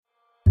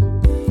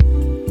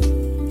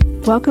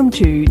Welcome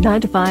to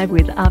 9 to 5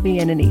 with Avi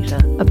and Anita,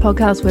 a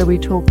podcast where we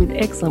talk with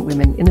excellent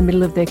women in the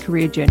middle of their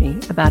career journey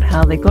about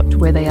how they got to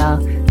where they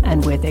are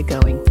and where they're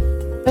going.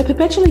 We're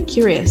perpetually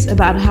curious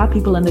about how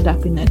people ended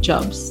up in their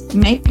jobs,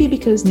 maybe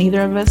because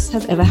neither of us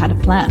have ever had a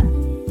plan.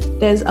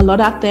 There's a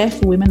lot out there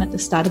for women at the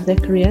start of their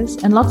careers,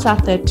 and lots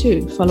out there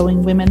too,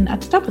 following women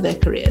at the top of their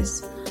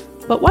careers.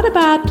 But what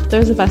about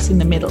those of us in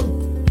the middle?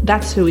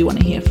 That's who we want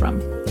to hear from.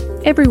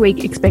 Every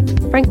week, expect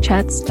frank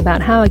chats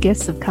about how our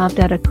guests have carved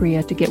out a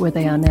career to get where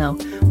they are now,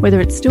 whether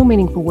it's still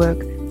meaningful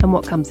work and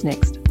what comes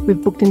next.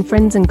 We've booked in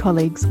friends and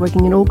colleagues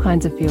working in all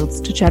kinds of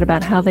fields to chat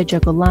about how they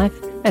juggle life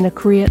and a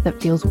career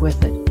that feels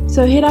worth it.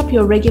 So hit up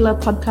your regular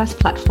podcast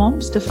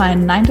platforms to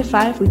find 9 to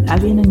 5 with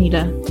Avi and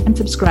Anita and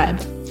subscribe.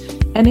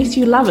 And if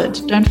you love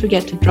it, don't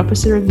forget to drop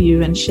us a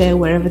review and share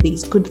wherever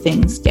these good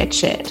things get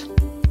shared.